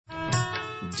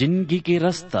जिंदगी के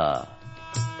रास्ता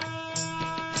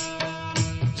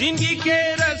जिंदगी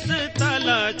के रास्ता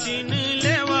ला चिन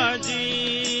लेवा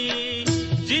जी,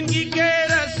 जिंदगी के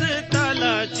रास्ता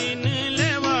ला चिन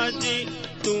लेवा जी,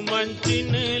 तू मन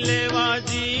चिन लेवा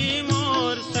जी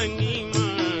मोर संगी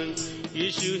मन,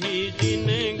 यीशु ही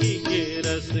जिंदगी के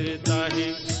रास्ता है।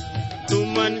 तू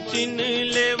मन चिन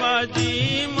लेवा जी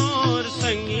मोर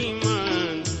संगी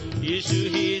मन, यीशु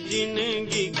ही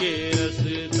जिंदगी के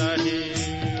रास्ता है।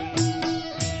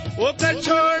 ओकर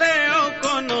छोड़े ओ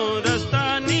कोनो रास्ता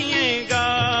निएगा,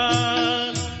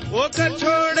 ओकर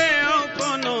छोड़े ओ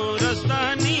कोनो रास्ता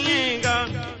निएगा,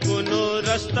 कोनो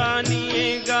रास्ता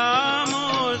निएगा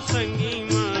मोर संगी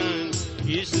मन,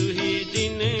 यीशु ही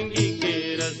जिंदगी के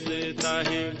रास्ता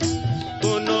है।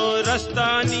 कोनो रास्ता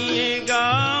निएगा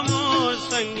मोर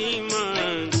संगी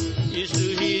मन, यीशु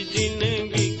ही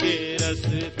जिंदगी के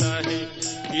रास्ता है।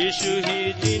 यीशु ही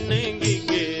जिंदगी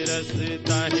के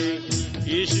रास्ता है,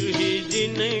 यीशु ही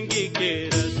जिंदगी के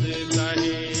रास्ता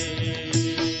है।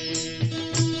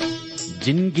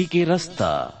 जिंदगी के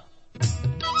रास्ता।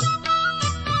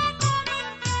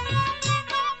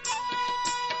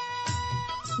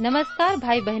 नमस्कार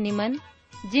भाई बहनी मन,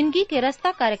 जिंदगी के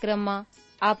रास्ता कार्यक्रम में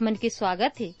आप मन के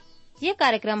स्वागत है। ये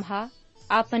कार्यक्रम हा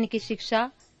आप मन की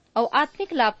शिक्षा और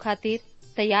आत्मिक लाभ खातिर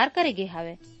तैयार करे गे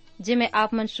हावे, जिमे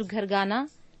आप मन सुघर गाना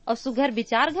और सुघर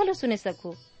विचार घलो सुने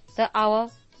सको। तो आओ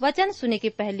वचन सुने के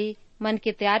पहली मन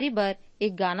के तैयारी बर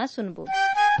एक गाना सुनबो।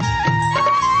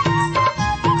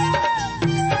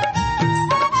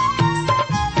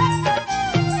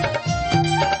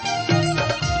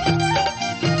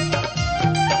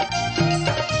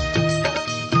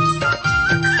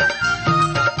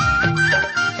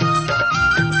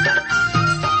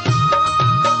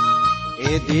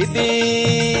 ए दीदी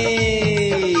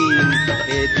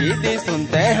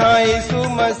सुनते हैं यीशु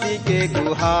मसीह के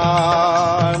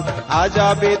गुहार,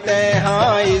 आजा बेते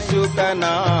हैं यीशु का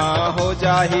नाम, हो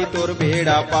जाही तोर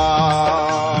बेड़ा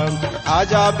पार।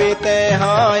 आजा बेते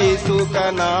हैं यीशु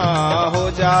का नाम,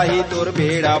 हो जाही तोर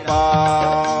बेड़ा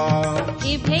पार।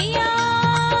 ए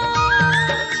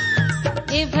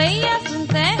भैया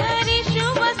सुनते हैं यीशु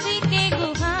मसीह के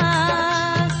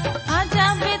गुहार, आजा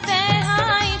बेते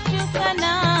हैं यीशु का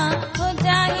नाम, हो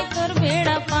जाही तोर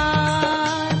बेड़ा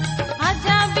पार।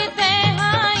 आजा बेते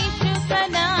हैं यीशु का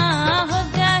नाम, हो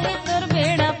जाही तोर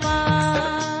बेड़ा पार।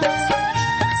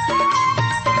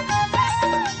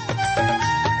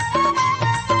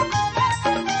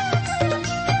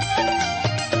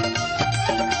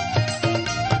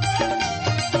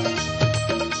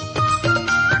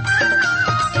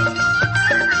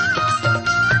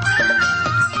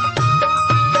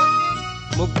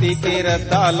 मुक्ति के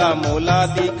रताला मोला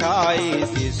दिखाई,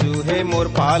 यीशु है मोर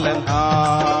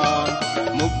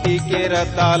पालनहार। मुक्ति के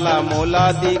रताला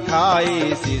मोला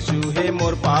दिखाई, यीशु है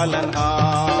मोर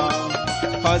पालनहार।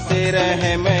 फंसे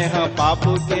रहे मैं हाँ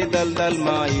पापू के दलदल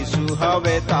में, यीशु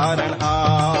हवे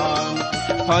तारणहार।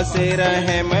 फंसे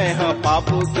रहे मैं हाँ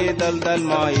पापू के दलदल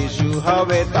में, यीशु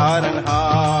हवे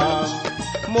तारणहार।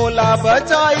 मोला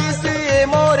बचाई से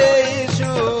मोरे यीशु,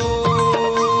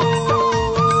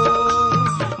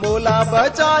 मोला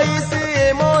बचाई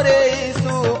से मोरे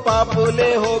यीशु,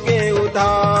 पापुले हो गए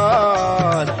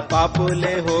उधार,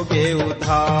 पापुले हो गए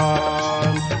उधार।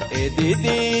 ए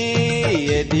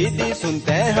दीदी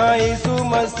सुनते हैं यीशु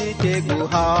मसीह के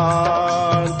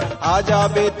गुहार, आजा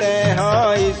बेते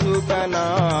हैं यीशु का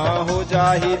नाम, हो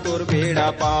जाही तोर बेड़ा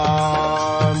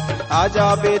पार।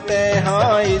 आजा बेते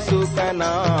हैं यीशु का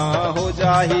नाम, हो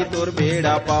जाही तोर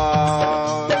बेड़ा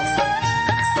पार।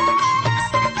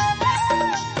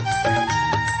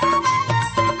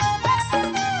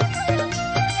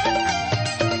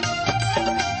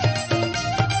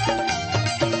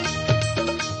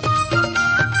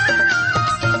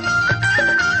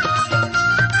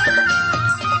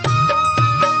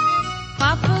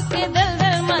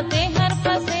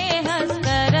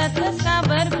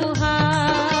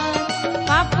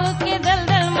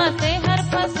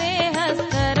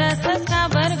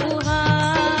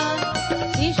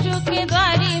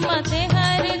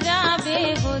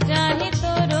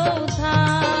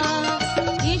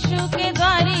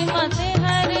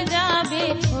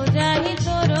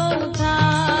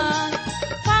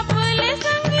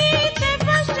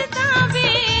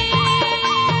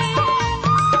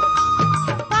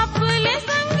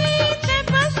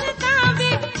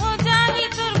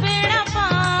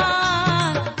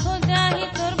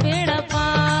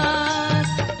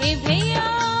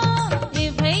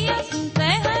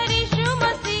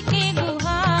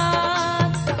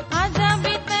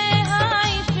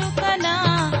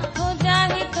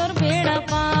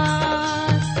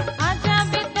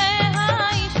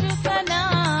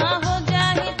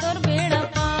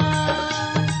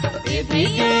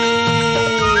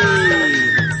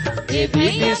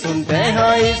 दीदी सुनते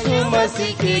हैं यीशु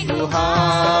मसीह के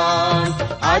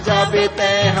गुहार। आजा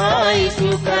बेते हैं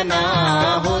यीशु का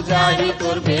नाम, हो जाही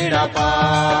तोर बेड़ा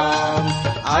पार।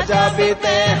 आजा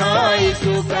बेते हैं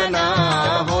यीशु का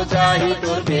नाम, हो जाही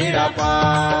तोर बेड़ा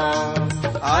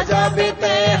पार। आजा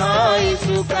बेते हैं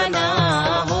यीशु का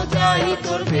नाम, हो जाही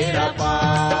तोर बेड़ा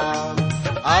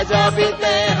पार। आजा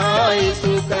बेते हैं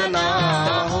यीशु का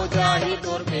नाम, हो जाही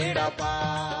तोर बेड़ा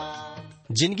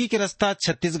पार। जिंदगी के रास्ता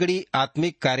छत्तीसगढ़ी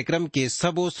आत्मिक कार्यक्रम के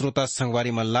सबो श्रोता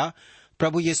संगवारी मल्ला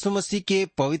प्रभु यीशु मसीह के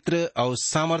पवित्र और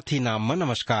सामर्थी नाम में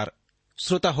नमस्कार।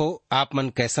 श्रोता हो, आप मन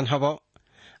कैसन हवो?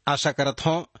 आशा करत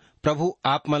हो प्रभु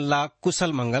आप मन ला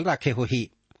कुशल मंगल राखे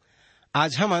होही।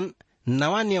 आज हमन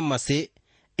नवा नियम में से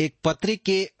एक पत्री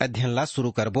के अध्ययन ला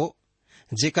शुरू करबो,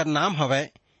 जेकर नाम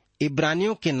हवै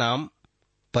इब्रानियों के नाम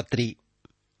पत्री।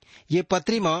 ये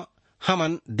पत्री में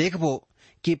हमन देखबो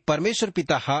कि परमेश्वर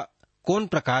पिता हा कौन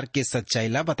प्रकार के सच्चाई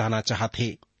ला बताना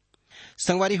चाहथे।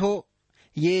 संगवारी हो,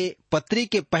 ये पत्री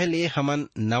के पहले हमन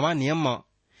नवा नियम में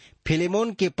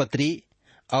फिलेमोन के पत्री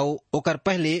और ओकर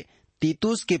पहले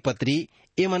तीतुस के पत्री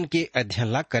एमन के अध्ययन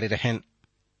ला करे रहें।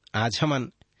 आज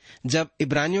हमन जब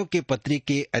इब्रानियों के पत्री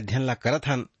के अध्ययन ला करत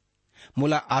हन,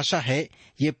 मुला आशा है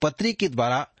ये पत्री के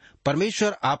द्वारा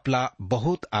परमेश्वर आपला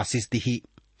बहुत आशीष दिही।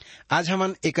 आज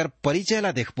हमन एकर परिचय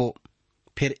ला देखबो,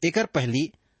 फिर एकर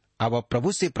पहली अब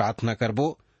प्रभु से प्रार्थना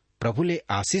करबो, प्रभु ले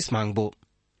आशीष मांगबो।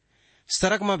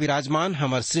 सरग में विराजमान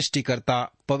हमर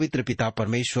सृष्टिकर्ता पवित्र पिता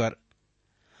परमेश्वर,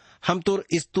 हम तोर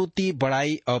स्तुति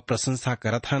बड़ाई और प्रशंसा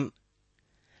करत हन,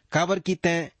 काबर की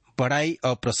तैं बड़ाई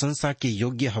और प्रशंसा के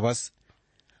योग्य हवस,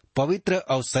 पवित्र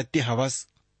और सत्य हवस,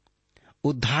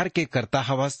 उद्धार के कर्ता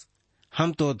हवस।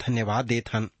 हम तो धन्यवाद देत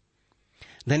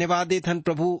हन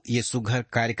प्रभु ये सुघर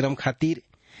कार्यक्रम खातिर,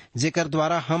 जेकर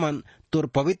द्वारा हमन तोर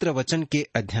पवित्र वचन के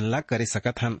अध्ययन ला करे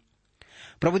सकत हन।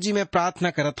 प्रभु जी मैं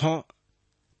प्रार्थना करत हूँ,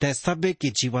 तै सबे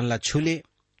के जीवन ला छूले,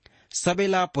 सबे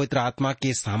ला पवित्र आत्मा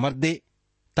के सामर्थ दे,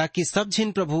 ताकि सब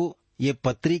झिन प्रभु ये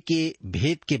पत्री के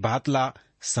भेद के बात ला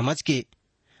समझ के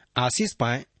आशीष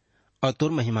पाए और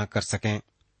तोर महिमा कर सकें।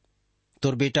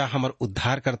 तोर बेटा हमर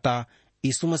उद्धार करता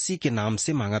यीशु मसीह के नाम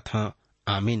से मांगत हाँ,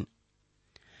 आमीन।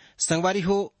 संगवारी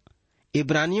हो,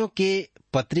 इब्रानियों के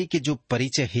पत्री के जो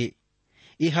परिचय है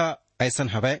यह ऐसन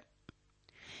हवै।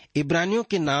 इब्रानियों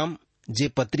के नाम जे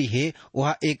पत्री है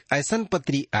वह एक ऐसन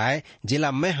पत्री आए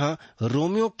जिला मैं हाँ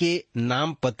रोमियो के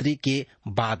नाम पत्री के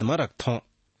बाद में रखथों।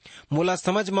 मोला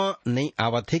समझ में नहीं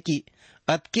आवत है कि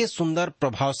अतके सुंदर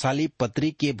प्रभावशाली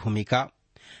पत्री की भूमिका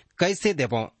कैसे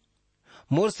देवों।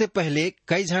 मोर से पहले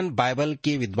कई जन बाइबल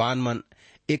के विद्वान मन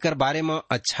एकर बारे में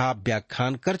अच्छा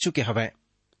व्याख्यान कर चुके हवै।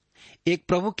 एक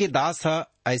प्रभु के दास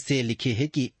ऐसे लिखे है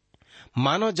कि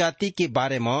मानव जाति के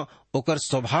बारे में, ओकर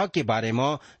स्वभाव के बारे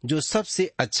में जो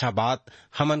सबसे अच्छा बात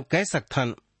हमन कह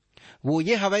सकथन वो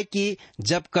ये हवै कि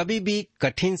जब कभी भी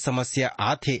कठिन समस्या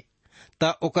आथे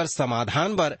त ओकर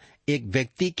समाधान बर एक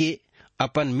व्यक्ति के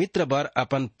अपन मित्र बर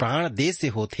अपन प्राण दे से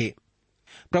होथे।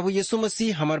 प्रभु यीशु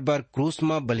मसीह हमर बर क्रूस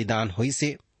में बलिदान होई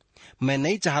से। मैं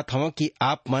नहीं चाहत हूँ कि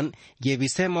आप मन ये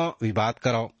विषय में विवाद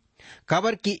करो,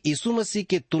 काबर कि यीशु मसीह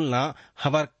के तुलना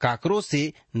हमार काकरो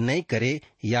से नहीं करे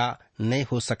या नहीं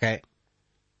हो सके।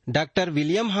 डॉक्टर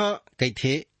विलियम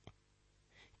कहते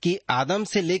कि आदम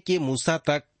से लेके मूसा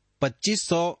तक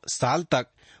 2500 साल तक,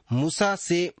 मूसा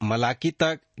से मलाकी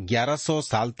तक 1100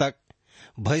 साल तक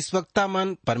भविष्यवक्ता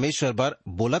मन परमेश्वर बर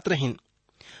बोलत रहिन,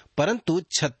 परंतु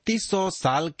 3600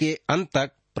 साल के अंत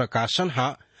तक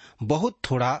प्रकाशन बहुत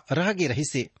थोड़ा रह गे रही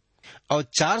से, और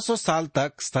 400 साल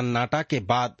तक सन्नाटा के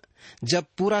बाद जब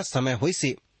पूरा समय होई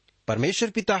से परमेश्वर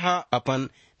पिता अपन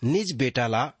निज बेटा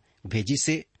ला भेजी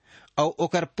से, और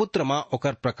ओकर पुत्र मां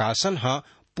ओकर प्रकाशन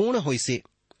पूर्ण होई से।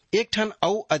 एक ठन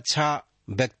औ अच्छा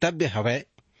वक्तव्य हवै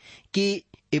कि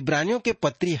इब्रानियों के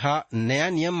पत्री नया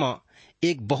नियम में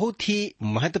एक बहुत ही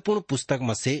महत्वपूर्ण पुस्तक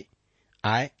में से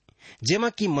आए, जेमा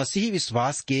की मसीही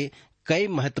विश्वास के कई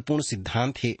महत्वपूर्ण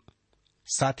सिद्धांत है,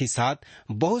 साथ ही साथ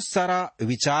बहुत सारा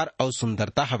विचार और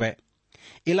सुंदरता हवै।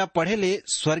 इला पढ़े ले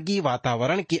स्वर्गीय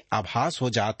वातावरण के आभास हो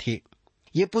जात है।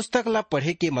 ये पुस्तक ला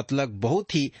पढ़े के मतलब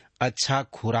बहुत ही अच्छा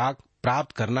खुराक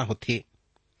प्राप्त करना होथे।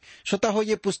 श्रोता हो,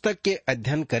 ये पुस्तक के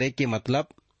अध्ययन करे के मतलब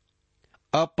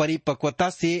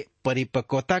अपरिपक्वता से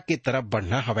परिपक्वता के तरफ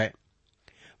बढ़ना हवै।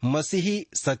 मसीही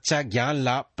सच्चा ज्ञान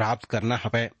ला प्राप्त करना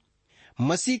हवै,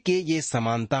 मसीह के ये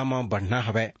समानता में बढ़ना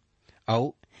हवै,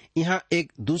 और यहाँ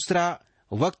एक दूसरा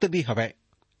वक्त भी हवै।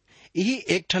 यही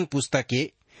एक ठन पुस्तक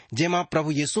है जेमा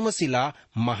प्रभु यीशु मसीह ला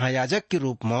महायाजक के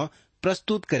रूप में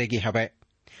प्रस्तुत करेगे हवै,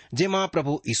 जेमा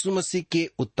प्रभु यीशु मसीह के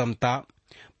उत्तमता,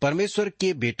 परमेश्वर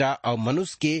के बेटा और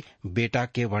मनुष्य के बेटा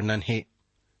के वर्णन है।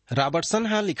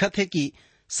 रॉबर्टसन लिखत है कि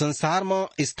संसार में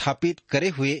स्थापित करे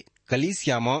हुए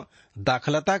कलीसिया में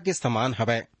दाखलता के समान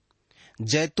हवै।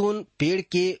 जैतून पेड़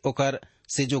के ओकर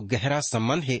से जो गहरा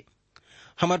संबंध है,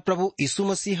 हमार प्रभु यीशु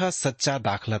मसीह सच्चा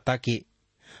दाखलता के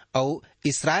और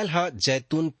इसराइल हा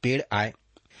जैतून पेड़ आए,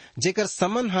 जेकर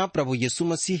संबंध हा प्रभु यीशु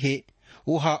मसीह है,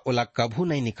 वह ओला कभू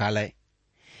नहीं निकाले।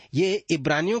 ये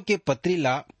इब्रानियों के पत्री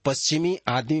ला पश्चिमी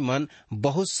आदमी मन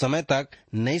बहुत समय तक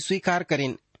नहीं स्वीकार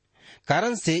करें।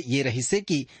 कारण से ये रही से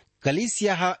कि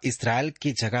कलीसिया इसराइल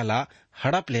की जगह ला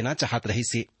हड़प लेना चाहत रही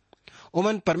से।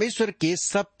 उमन परमेश्वर के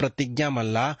सब प्रतिज्ञा मन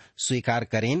ला स्वीकार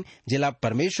करें, जिला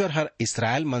परमेश्वर हर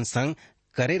इसराइल मन संग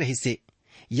करे रही से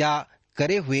या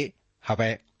करे हुए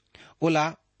हवै,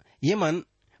 ओला ये मन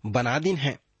बना दिन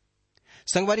है।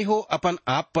 संगवारी हो अपन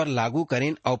आप पर लागू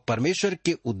करें और परमेश्वर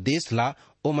के उद्देश्य ला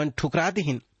ओमन ठुकरा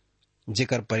दिहिन,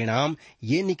 जेकर परिणाम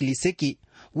ये निकली से कि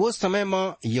वो समय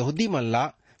में यहूदी मन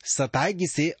ला सताएगी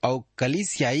से और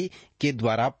कलीसियाई के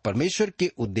द्वारा परमेश्वर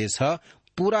के उद्देश्य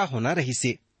पूरा होना रही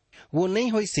से वो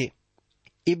नहीं होई से।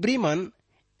 इब्री मन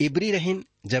इब्री रहिन।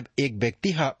 जब एक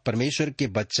व्यक्ति हा परमेश्वर के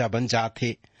बच्चा बन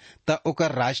जाथे त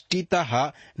ओकर राष्ट्रीयता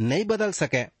हा नहीं बदल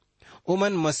सके।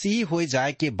 ओमन मसीही हो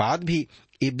जाए के बाद भी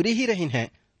इब्री ही रहिन है,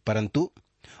 परंतु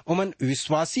ओमन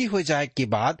विश्वासी हो जाए के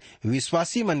बाद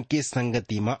विश्वासी मन के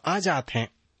संगति में आ जात हैं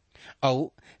और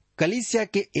कलीसिया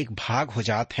के एक भाग हो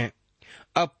जात हैं।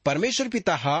 अब परमेश्वर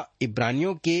पिता हा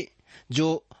इब्रानियों के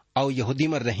जो और यहूदी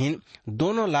में रहीन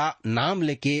दोनों ला नाम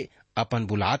लेके अपन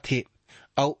बुला थे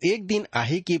और एक दिन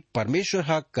आहे कि परमेश्वर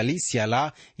हा कलीसिया ला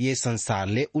ये संसार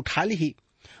ले उठा ली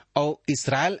और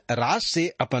इसराइल राज से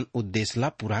अपन उद्देश्य ला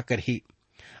पूरा करही,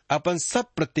 अपन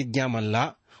सब प्रतिज्ञा मन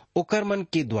ला ओकर मन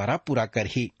के द्वारा पूरा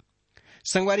करही।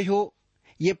 संगवारी हो,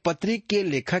 ये पत्री के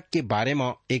लेखक के बारे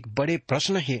में एक बड़े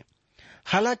प्रश्न है।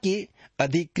 हालांकि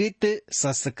अधिकृत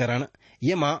संस्करण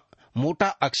ये मां मोटा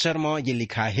अक्षर में ये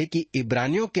लिखा है कि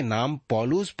इब्रानियों के नाम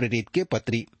पौलुस प्रेरित के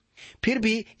पत्री, फिर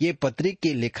भी ये पत्री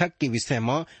के लेखक के विषय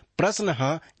में प्रश्न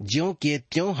है ज्यों के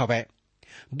त्यों हवै।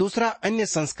 दूसरा अन्य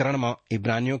संस्करण में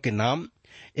इब्रानियों के नाम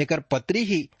एकर पत्री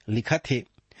ही लिखत है।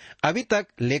 अभी तक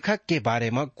लेखक के बारे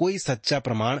में कोई सच्चा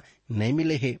प्रमाण नहीं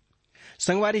मिले है।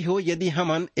 संगवारी हो, यदि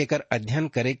हमन एकर अध्ययन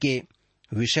करे के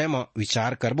विषय में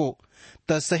विचार करबो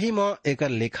त सही में एकर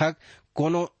लेखक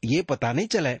कोनो ये पता नहीं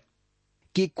चले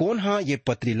कि कौन हा ये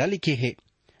पत्री ला लिखे है।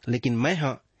 लेकिन मैं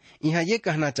यहाँ ये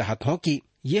कहना चाहता हूँ कि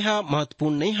यह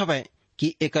महत्वपूर्ण नहीं हवै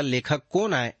कि एकर लेखक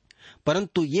कौन आए,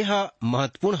 परंतु यह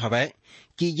महत्वपूर्ण हवै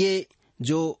कि ये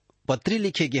जो पत्री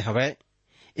लिखेगे हवै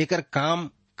एकर काम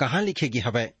कहाँ लिखेगी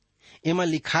हवै। एमा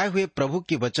लिखाए हुए प्रभु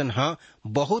के वचन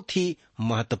बहुत ही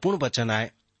महत्वपूर्ण वचन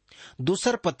आए।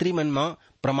 दूसर पत्री मन में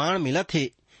प्रमाण मिलत है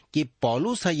कि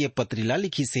पौलुस ये पत्री ला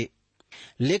लिखी से।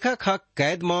 लेखक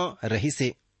कैद में रही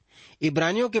से।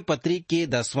 इब्रानियों के पत्री के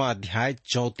 10वां अध्याय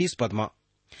 34 पद में,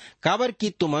 काबर की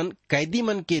तुमन कैदी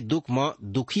मन के दुख में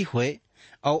दुखी हुए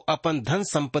और अपन धन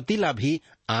संपत्ति ला भी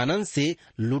आनंद से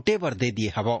लूटे बर दे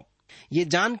दिए हवो, ये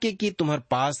जान के कि तुम्हारे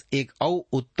पास एक और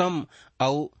उत्तम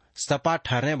और सपा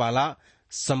ठहरने वाला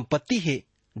संपत्ति है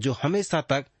जो हमेशा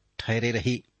तक ठहरे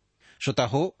रही। श्रोता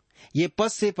हो, ये पद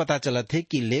से पता चलत है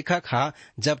कि लेखक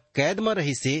जब कैद में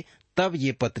रही से तब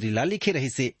ये पत्री ला लिखे रही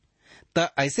से।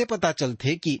 त ऐसे पता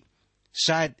चलते कि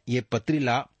शायद ये पत्री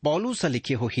ला पौलुस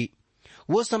लिखे हो ही।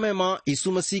 वो समय में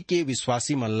यीशु मसीह के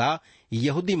विश्वासी मन ला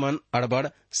यहूदी मन अड़बड़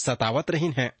सतावत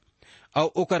रहीन है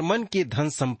और ओकर मन के धन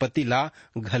संपत्ति ला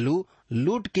घलू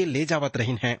लूट के ले जावत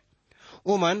रहीन है।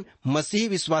 ओ मन मसीही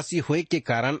विश्वासी होए के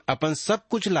कारण अपन सब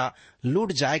कुछ ला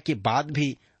लूट जाए के बाद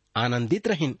भी आनंदित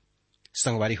रहीन।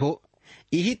 संगवारी हो,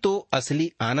 यही तो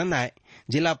असली आनंद आए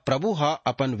जिला प्रभु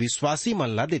अपन विश्वासी मन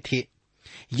ला देथे।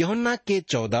 यूहन्ना के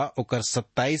 14 ओकर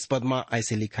 27 पद में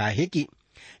ऐसे लिखा है कि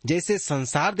जैसे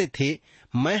संसार देथे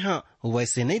मैं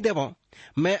वैसे नहीं देवो,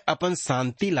 मैं अपन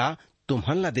शांति ला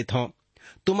तुम्हन ला देथो।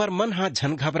 तुमर मन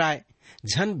झन घबराए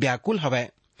झन व्याकुल हवै।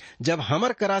 जब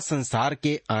हमर करा संसार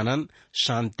के आनंद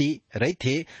शांति रही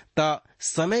थे त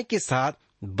समय के साथ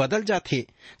बदल जाते,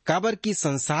 काबर की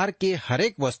संसार के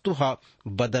हरेक वस्तु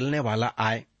बदलने वाला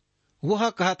आए। वह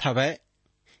कहत हवै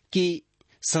कि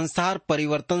संसार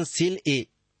परिवर्तनशील ए,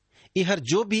 इहर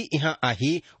जो भी यहाँ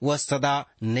आही वह सदा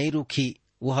नहीं रुकी,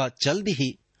 वह चल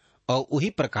दी। और उही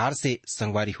प्रकार से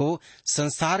संगवारी हो,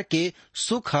 संसार के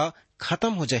सुख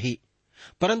खत्म हो जाही,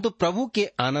 परंतु प्रभु के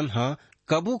आनंद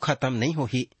कबू खत्म नहीं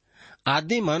होही।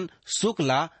 आदमी मन सुख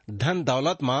ला धन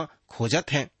दौलत में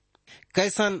खोजत हैं।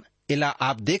 कैसन इला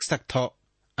आप देख सकते हो।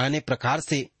 आने प्रकार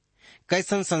से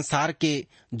कैसन संसार के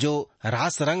जो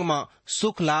रास रंग में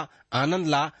सुख ला आनंद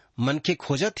ला मन के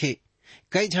खोजत है,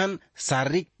 कई जन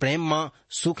शारीरिक प्रेम में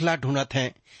सुखला ढूंढत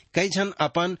हैं, कई जन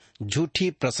अपन झूठी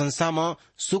प्रशंसा में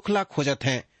सुखला खोजत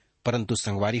हैं। परंतु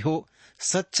संगवारी हो,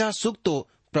 सच्चा सुख तो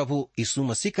प्रभु यीशु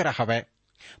मसीह करा हवै।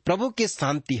 प्रभु के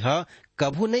शांति ह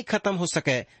कभू नहीं खत्म हो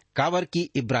सके, काबर की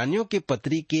इब्रानियों के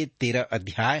पत्री के 13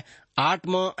 अध्याय 8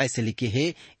 में ऐसे लिखे है,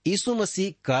 यीशु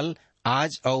मसीह कल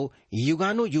आज और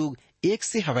युगानुयुग एक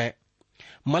से हवै।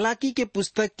 मलाकी के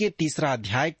पुस्तक के 3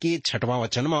 अध्याय के 6वां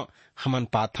वचन में हमन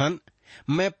पाथन,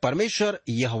 मैं परमेश्वर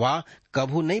यहोवा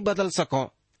कभू नहीं बदल सको।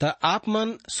 त आप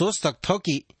मन सोच सकथो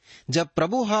कि जब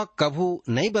प्रभु ह कभू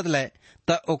नहीं बदले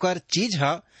त ओकर चीज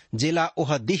ह जेला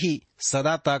ओह दिही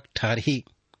सदा तक ठहरही।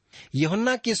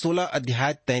 यूहन्ना के 16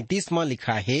 अध्याय 33 में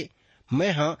लिखा है,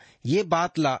 मैं हाँ ये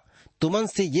बात ला तुमन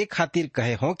से ये खातिर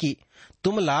कहे हो कि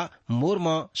तुमला मोर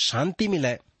में शांति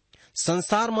मिले।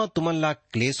 संसार में तुमन ला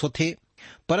क्लेश होथे,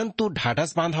 परंतु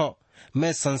ढाढ़स बांधो,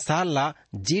 मैं संसार ला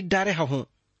जीत डारे हूँ।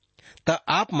 त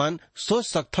आप मन सोच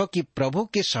सकथो कि प्रभु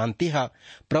के शांति है,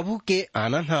 प्रभु के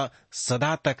आनंद है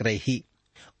सदा तक रही।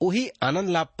 वही आनंद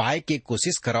ला पाए के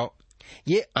कोशिश करो।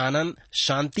 ये आनंद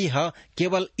शांति है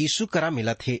केवल यीशु करा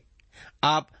मिलत है।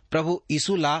 आप प्रभु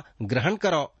यीशु ला ग्रहण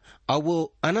करो और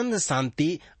वो आनंद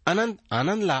शांति अनंत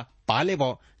आनंद ला पा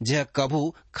लेबो, जो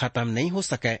कभू खत्म नहीं हो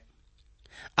सके।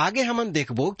 आगे हमन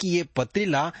देखबो कि ये पत्री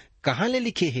ला कहाँ ले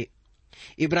लिखे है।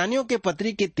 इब्रानियों के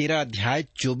पत्री के 13 अध्याय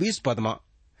 24 पद में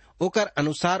ओकर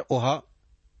अनुसार ओह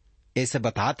ऐसे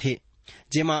बातात है,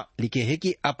 जेमा लिखे है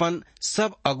कि अपन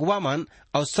सब अगुआ मन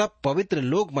और सब पवित्र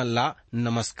लोग मन ला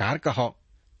नमस्कार कहो।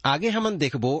 आगे हमन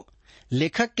देखबो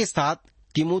लेखक के साथ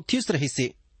तीमुथियुस रही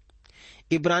से।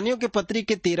 इब्रानियों के पत्री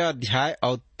के 13 अध्याय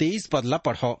और 23 पद ला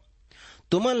पढ़ो।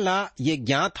 तुमन ला ये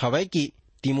ज्ञात हवै कि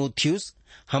तीमुथियुस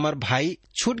हमर भाई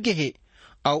छूट गे है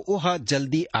और ओह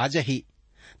जल्दी आ जही,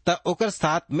 त ओकर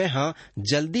साथ में हाँ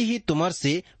जल्दी ही तुमर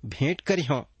से भेंट करी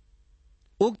हूँ।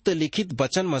 उक्त लिखित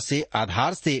वचन में से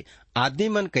आधार से आदमी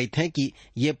मन कहते हैं कि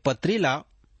ये पत्री ला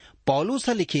पौलुस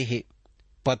लिखे है।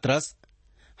 पत्रस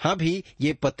हाँ भी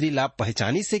ये पत्री ला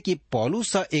पहचानी से कि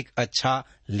पौलुस एक अच्छा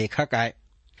लेखक आए।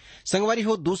 संगवारी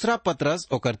हो, दूसरा पत्रस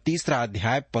ओकर 3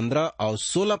 अध्याय 15 और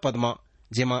 16 पद में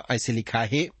जेमा ऐसे लिखा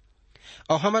है,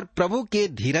 और हमार प्रभु के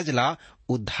धीरज ला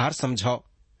उद्धार समझो,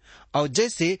 और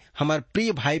जैसे हमार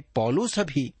प्रिय भाई पौलुस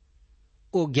भी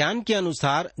ओ ज्ञान के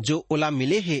अनुसार जो ओला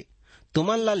मिले है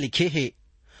तुमन ला लिखे है,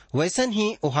 वैसन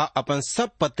ही ओहा अपन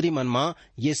सब पत्री मन में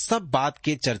ये सब बात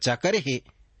के चर्चा करे है,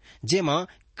 जेमा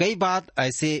कई बात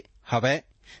ऐसे हवै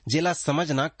जेला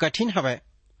समझना कठिन हवै,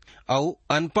 और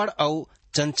अनपढ़ और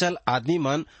चंचल आदमी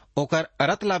मन ओकर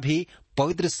अर्थ ला भी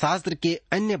पवित्र शास्त्र के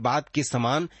अन्य बात के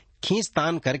समान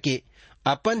खींचतान करके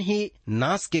अपन ही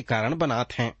नाश के कारण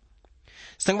बनात हैं।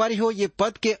 संगवारी हो, ये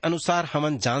पद के अनुसार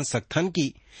हमन जान सकथन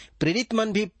कि प्रेरित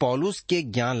मन भी पौलुस के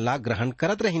ज्ञान ला ग्रहण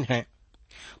करत रहिन हैं।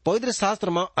 पवित्र शास्त्र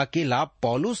में अकेला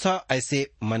पौलुस ऐसे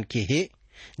मन के है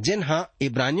जिन्हा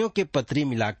इब्रानियों के पत्री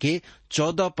मिला के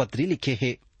 14 पत्री लिखे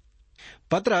है।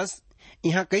 पत्रस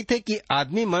यहाँ कहते कि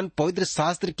आदमी मन पवित्र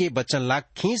शास्त्र के वचन ला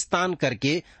खींचतान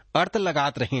करके अर्थ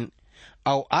लगात रहिन,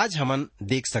 और आज हमन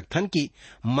देख सकथन कि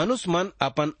मनुष्य मन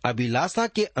अपन अभिलाषा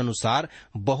के अनुसार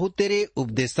बहुत तेरे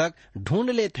उपदेशक ढूंढ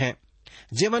लेते हैं,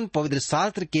 जेमन पवित्र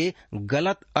शास्त्र के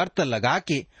गलत अर्थ लगा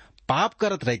के पाप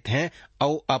करत रहते हैं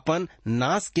और अपन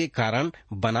नाश के कारण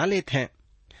बना लेते हैं।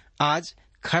 आज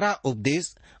खरा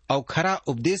उपदेश और खरा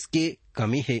उपदेश के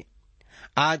कमी है।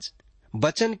 आज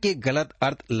वचन के गलत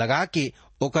अर्थ लगा के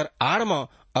ओकर आड़ में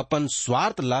अपन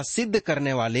स्वार्थ ला सिद्ध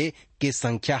करने वाले के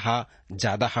संख्या हा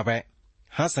ज्यादा हवै।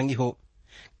 हाँ संगी हो,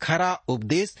 खरा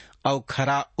उपदेश और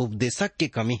खरा उपदेशक के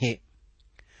कमी है।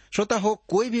 श्रोता हो,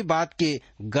 कोई भी बात के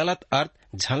गलत अर्थ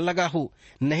झन लगा हो,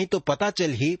 नहीं तो पता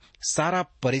चल ही सारा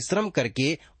परिश्रम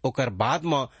करके ओकर बाद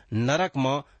में नरक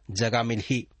में जगह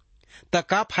मिलही, त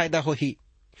का फायदा होही।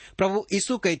 प्रभु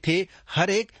यीशु कहथे, हर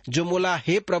एक जो मोला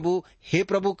हे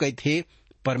प्रभु कहथे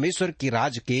परमेश्वर की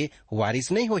राज के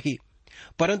वारिस नहीं होही,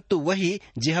 परंतु वही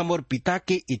जेह मोर पिता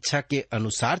के इच्छा के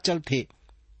अनुसार चलथे।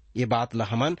 ये बात ला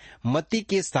हमन मत्ती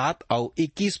के 7 और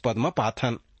 21 पद में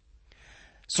पाथन।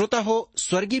 श्रोता हो,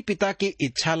 स्वर्गीय पिता के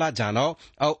इच्छा ला जानो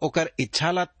और ओकर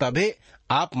इच्छा ला तबे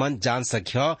आप मन जान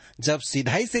सकियो जब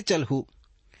सीधाई से चलहू।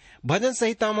 भजन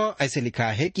संहिता में ऐसे लिखा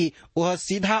है कि वह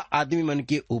सीधा आदमी मन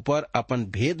के ऊपर अपन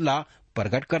भेद ला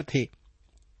प्रकट करथे।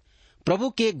 प्रभु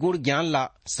के गुण ज्ञान ला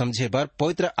समझे बर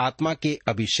पवित्र आत्मा के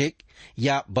अभिषेक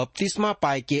या बपतिस्मा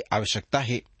पाए के आवश्यकता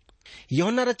है।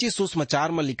 यूहन्ना रचित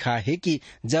सुसमाचार में लिखा है कि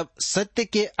जब सत्य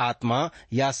के आत्मा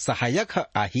या सहायक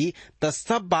आही त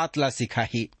सब बात ला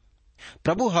सिखाही।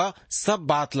 प्रभु सब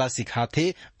बात ला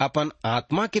सिखाथे अपन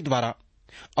आत्मा के द्वारा,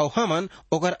 और हमन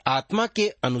ओकर आत्मा के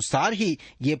अनुसार ही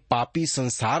ये पापी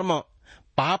संसार में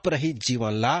पाप रहित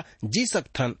जीवन ला जी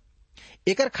सकथन।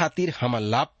 एकर खातिर हमन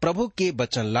ला प्रभु के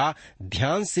वचन ला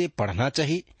ध्यान से पढ़ना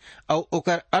चाहिए और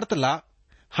ओकर अर्थ ला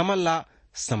हमन ला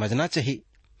समझना चाहिए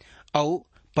और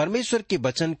परमेश्वर के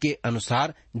वचन के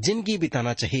अनुसार जिंदगी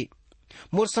बिताना चाहिए।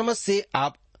 मोर समझ से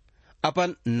आप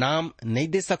अपन नाम नहीं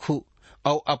दे सकू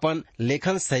और अपन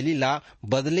लेखन शैली ला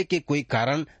बदले के कोई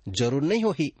कारण जरूर नहीं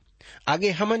होही। आगे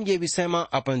हमन ये विषय में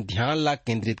अपन ध्यान ला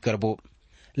केंद्रित करबो।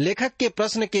 लेखक के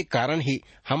प्रश्न के कारण ही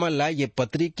हमन ला ये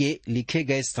पत्री के लिखे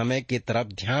गए समय के तरफ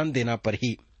ध्यान देना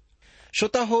पड़ी।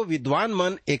 श्रोता हो, विद्वान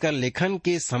मन एकर लेखन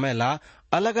के समय ला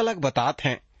अलग अलग बतात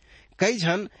हैं। कई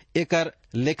जन एकर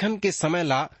लेखन के समय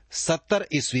ला 70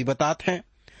 ईस्वी बतात हैं,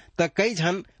 तो कई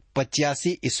जन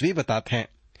 85 ईस्वी बतात हैं,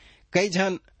 कई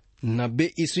जन 90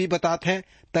 ईस्वी बतात हैं,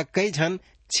 तो कई जन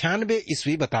 96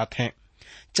 ईस्वी बतात हैं।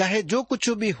 चाहे जो कुछ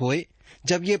भी होए,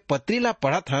 जब ये पत्री ला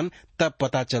पढ़त हन तब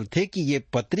पता चलते कि ये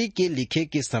पत्री के लिखे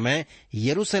के समय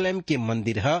यरूशलेम के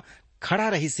मंदिर खड़ा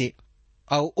रही से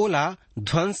और ओला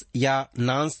ध्वंस या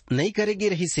नाश नहीं करेगी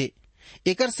रही से।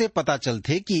 एकर से पता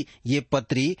चलते कि ये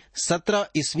पत्री 17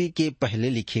 ईस्वी के पहले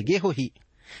लिखे गे होही।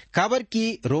 काबर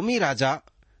की रोमी राजा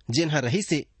जिन्हा रही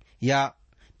से या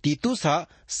तीतुस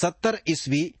 70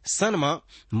 ईस्वी सन में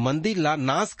मंदिर ला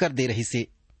नाश कर दे रही से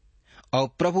और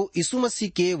प्रभु यीशु मसीह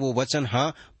के वो वचन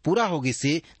पूरा होगी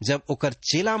से जब ओकर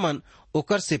चेला मन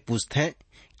ओकर से पूछते हैं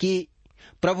कि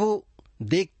प्रभु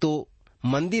देख तो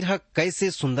मंदिर कैसे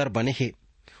सुंदर बने है,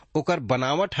 ओकर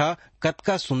बनावट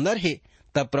कतका सुंदर है।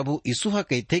 तब प्रभु यीशु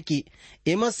कहते कि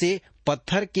एमा से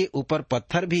पत्थर के ऊपर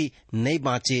पत्थर भी नहीं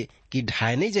बाँचे कि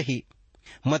ढाए नहीं जही।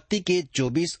 मत्ती के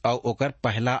 24 और ओकर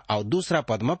पहला और दूसरा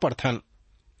पद में पढ़थन।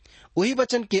 वही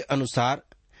वचन के अनुसार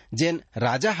जेन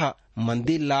राजा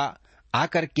मंदिर ला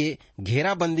आकर के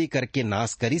घेराबंदी करके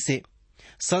नाश करी से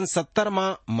सन 70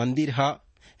 में मंदिर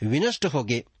विनष्ट हो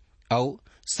गए और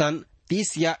सन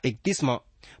 30 या 31 में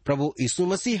प्रभु यीशु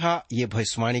मसीह ये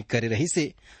भविष्यवाणी करे रही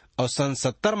से और सन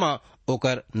 70 में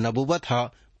ओकर नबूवत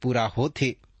पूरा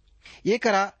होथे।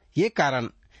 ये कारण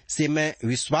से मैं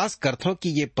विश्वास करता हूँ कि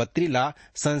ये पत्री ला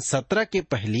सन 17 के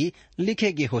पहली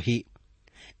लिखे गे होही।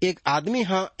 एक आदमी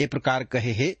ए प्रकार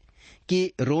कहे है कि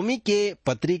रोमी के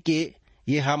पत्री के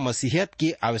यह मसीहियत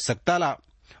की आवश्यकता ला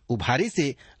उभारी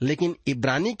से, लेकिन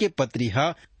इब्रानी के पत्री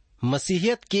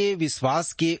मसीहियत के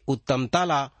विश्वास के उत्तमता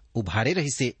ला उभारे रही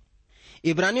से।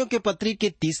 इब्रानियों के पत्री के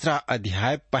 3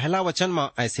 अध्याय पहला वचन में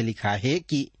ऐसे लिखा है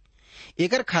कि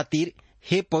एकर खातिर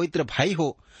हे पवित्र भाई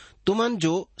हो, तुमन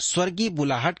जो स्वर्गीय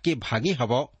बुलाहट के भागी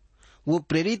हवो, वो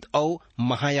प्रेरित और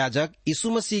महायाजक यीशु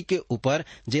मसीह के ऊपर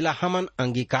जिला हमन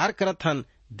अंगीकार करत हन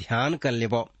ध्यान कर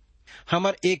लेवो।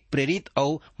 हमर एक प्रेरित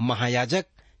और महायाजक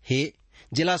है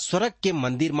जिला स्वर्ग के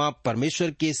मंदिर में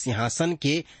परमेश्वर के सिंहासन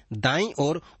के दाईं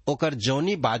ओर ओकर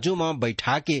जौनी बाजू में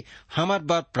बैठा के हमर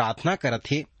बर प्रार्थना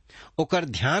करत है, ओकर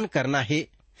ध्यान करना है।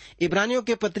 इब्रानियों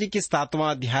के पत्री के 7वां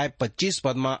अध्याय 25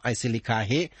 पद में ऐसे लिखा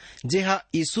है, जेहा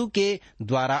यीशु के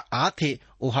द्वारा आथे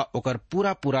ओहा ओकर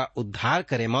पूरा पूरा उद्धार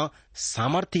करे में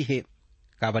सामर्थी है।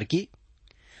 काबर की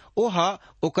ओहा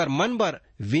ओकर मन बर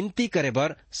विनती करे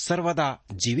बर सर्वदा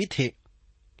जीवित है।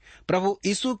 प्रभु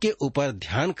यीशु के ऊपर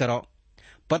ध्यान करो।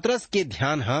 पतरस के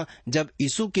ध्यान जब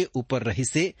यीशु के ऊपर रही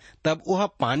से तब वह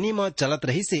पानी में चलत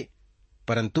रही से,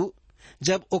 परंतु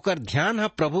जब ओकर ध्यान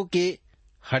प्रभु के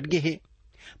हट गे है,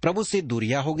 प्रभु से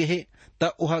दूरिया हो गए है,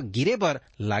 तब वह गिरे बर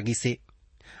लागी से।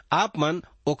 आप मन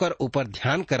ओकर ऊपर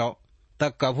ध्यान करो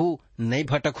तब कभू नहीं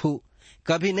भटकू,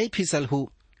 कभी नहीं फिसल हूँ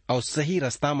और सही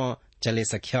रास्ता में चले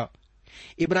सकिया।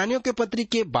 इब्रानियों के पत्री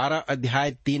के 12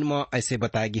 अध्याय 3 में ऐसे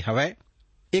बताएगी हवे,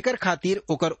 एकर खातिर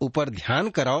ओकर ऊपर ध्यान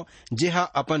करो जेहा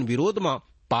अपन विरोध में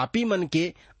पापी मन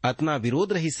के अतना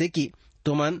विरोध रही से कि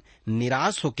तुमन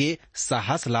निराश होके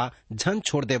साहस ला झन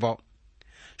छोड़ देवो।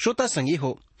 श्रोता संगी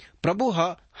हो, प्रभु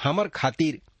हमर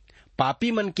खातिर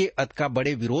पापी मन के अतका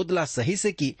बड़े विरोध ला सही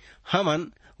से कि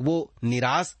हमन वो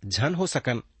निराश झन हो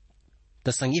सकन।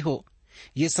 तो संगी हो,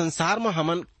 ये संसार में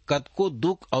हमन कतको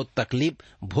दुख और तकलीफ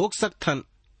भोग सकथन,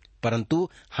 परंतु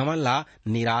हमन ला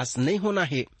निराश नहीं होना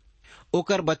है।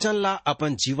 ओकर वचन ला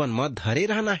अपन जीवन में धरे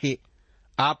रहना है।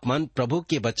 आप मन प्रभु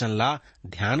के वचन ला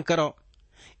ध्यान करो,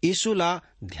 यीशु ला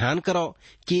ध्यान करो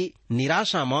कि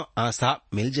निराशा में आशा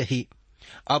मिल जही।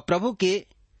 अब प्रभु के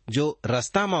जो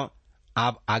रास्ता में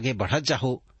आप आगे बढ़त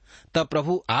जाहो, तब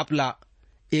प्रभु आप ला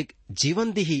एक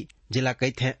जीवन दिही जिला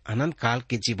कहते हैं अनंत काल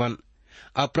के जीवन।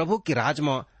 अब प्रभु के राज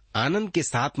में आनंद के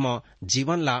साथ में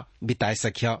जीवन ला बिताए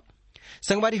सकिया।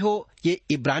 संगवारी हो, ये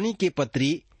इब्रानी के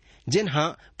पत्री जिन्हा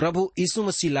प्रभु यीशु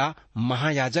मसीह ला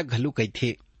महायाजक घलू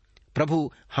कहथे।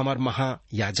 प्रभु हमर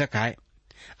महायाजक आए।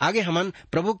 आगे हमन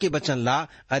प्रभु के वचन ला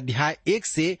अध्याय 1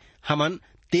 से हमन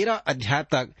 13 अध्याय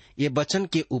तक ये वचन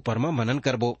के ऊपर में मनन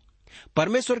करबो।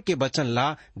 परमेश्वर के वचन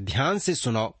ला ध्यान से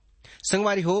सुनो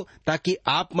संगवारी हो, ताकि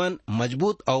आप मन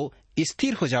मजबूत और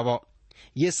स्थिर हो जावो।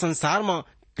 ये संसार में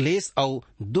क्लेश और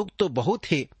दुख तो बहुत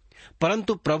है,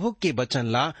 परंतु प्रभु के वचन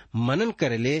ला मनन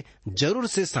करेले जरूर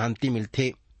से शांति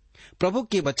मिलथे। प्रभु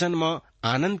के वचन में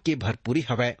आनंद के भरपूरी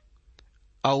हवै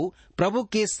और प्रभु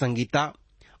के संगीता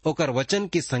ओकर वचन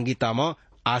के संगीता में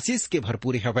आशीष के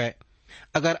भरपूरी हवै।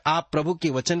 अगर आप प्रभु के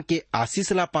वचन के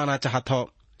आशीष ला पाना चाहत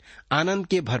हो, आनंद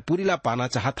के भरपूरी ला पाना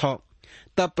चाहत हो,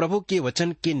 तब प्रभु के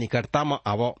वचन के निकटता में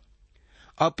आवो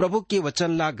और प्रभु के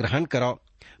वचन ला ग्रहण करो।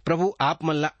 प्रभु आप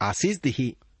मन ला आशीष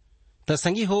दिही। त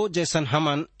संगी हो, जैसन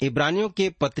हमन इब्रानियों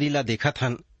के पत्री ला देखत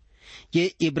हन,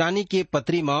 ये इब्रानी के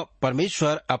पत्री में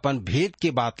परमेश्वर अपन भेद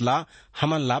के बात ला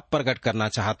हमन ला प्रकट करना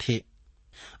चाहते।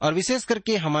 और विशेष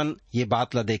करके हमन ये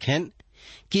बात ला देखें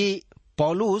कि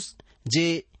पौलुस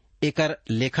जे एकर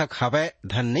लेखक हवै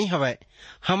धन नहीं हवै,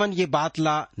 हमन ये बात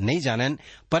ला नहीं जानन,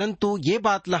 परंतु ये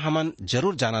बात ला हमन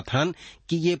जरूर जानत हन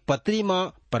कि ये पत्री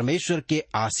में परमेश्वर के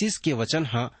आशीष के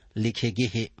वचन लिखे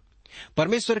गे है।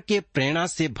 परमेश्वर के प्रेरणा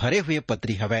से भरे हुए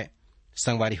पत्री हवै।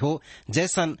 संगवारी हो,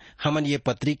 जैसन हमन ये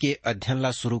पत्री के अध्ययन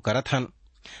ला शुरू करत हन,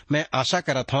 मैं आशा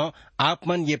करत हूँ आप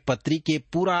मन ये पत्री के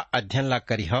पूरा अध्ययन ला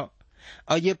करीह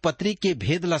और ये पत्री के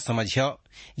भेद ला समझिह,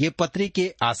 ये पत्री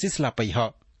के आशीष ला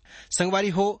पइह। संगवारी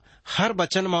हो, हर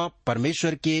वचन में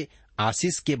परमेश्वर के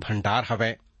आशीष के भंडार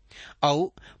हवै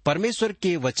और परमेश्वर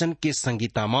के वचन के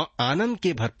संगीता में आनंद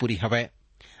के भरपूरी हवै।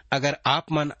 अगर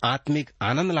आप मन आत्मिक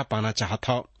आनंद ला पाना चाहत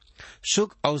हो,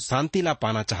 सुख और शांति ला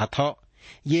पाना चाहत हो,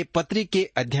 ये पत्री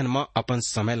के अध्ययन में अपन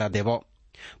समय ला देवो।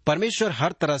 परमेश्वर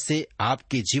हर तरह से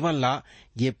आपके जीवन ला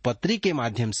ये पत्री के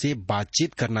माध्यम से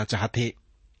बातचीत करना चाहते।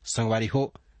 संगवारी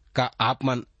हो, का आप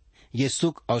मन ये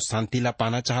सुख और शांति ला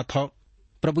पाना चाहत हो?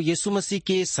 प्रभु यीशु मसीह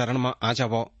के शरण में आ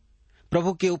जावो,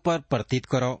 प्रभु के ऊपर प्रतीत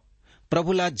करो,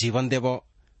 प्रभु ला जीवन देवो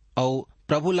और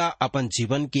प्रभु ला अपन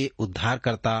जीवन के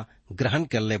उद्धारकर्ता ग्रहण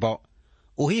कर लेवो।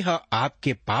 वही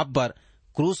आपके पाप बर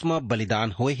क्रूस में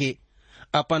बलिदान होए है,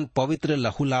 अपन पवित्र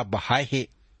लहू ला बहाए है।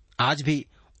 आज भी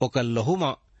ओकर लहू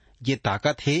में ये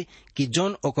ताकत है कि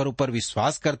जौन ओकर ऊपर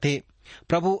विश्वास करते,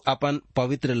 प्रभु अपन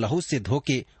पवित्र लहू से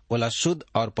धोके ओला शुद्ध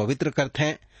और पवित्र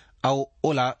करते और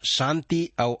ओला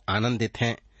शांति और आनंद देते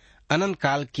हैं, अनंत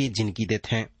काल की जिंदगी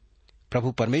देते हैं।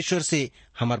 प्रभु परमेश्वर से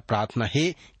हमार प्रार्थना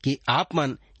है कि आप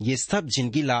मन ये सब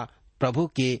जिंदगी ला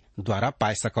प्रभु के द्वारा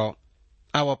पाए सको।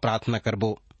 आओ प्रार्थना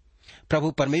करबो।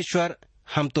 प्रभु परमेश्वर,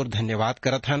 हम तोर धन्यवाद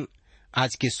करत हन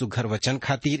आज के सुघर वचन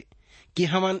खातिर कि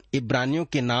हमन इब्रानियों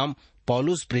के नाम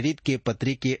पौलुस प्रेरित के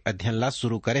पत्री के अध्ययन ला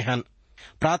शुरू करे हन।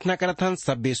 प्रार्थना करत हन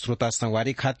सभ्य श्रोता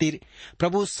संगवारी खातिर,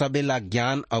 प्रभु सबे ला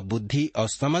ज्ञान और बुद्धि और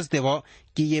समझ देवो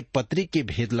कि ये पत्री के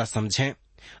भेद ला समझें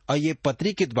और ये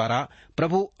पत्री के द्वारा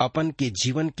प्रभु अपन के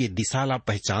जीवन के दिशा ला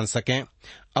पहचान सकें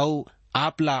और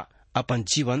आप ला अपन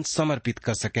जीवन समर्पित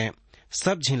कर सकें।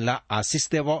 सब झिनला आशीष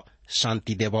देवो,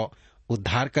 शांति देवो।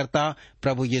 उद्धारकर्ता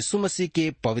प्रभु यीशु मसीह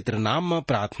के पवित्र नाम में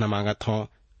प्रार्थना मांगत हूँ,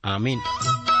 आमीन।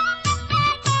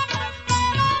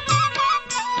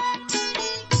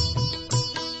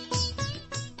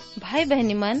 भाई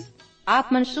बहनी मन, आप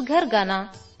मन सुघर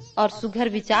गाना और सुघर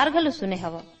विचार घलो सुने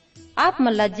हवा। आप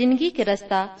मन ला जिंदगी के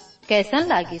रास्ता कैसन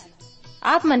लागिस?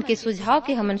 आप मन के सुझाव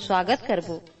के हमन स्वागत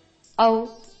करबो।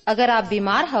 और अगर आप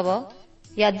बीमार हवा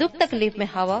या दुख तकलीफ में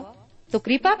हवा तो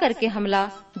कृपा करके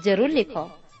हमला जरूर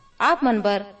लिखो। आप मन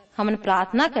बर हमन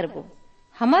प्रार्थना करबो।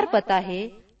 हमार पता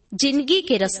है जिंदगी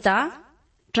के रास्ता,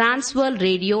 Trans World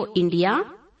radio India,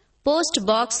 post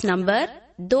box number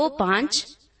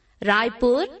 25,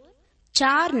 Raipur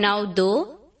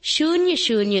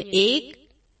 492001,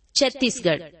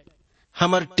 Chhattisgarh.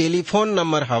 हमार टेलीफोन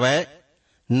नंबर हवै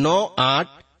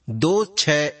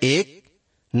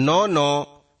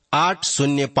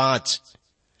 9826199805।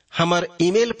 हमार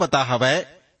ईमेल पता हवै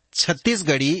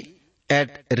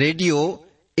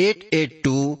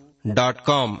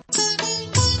छत्तीसगढ़ी@radio882.com।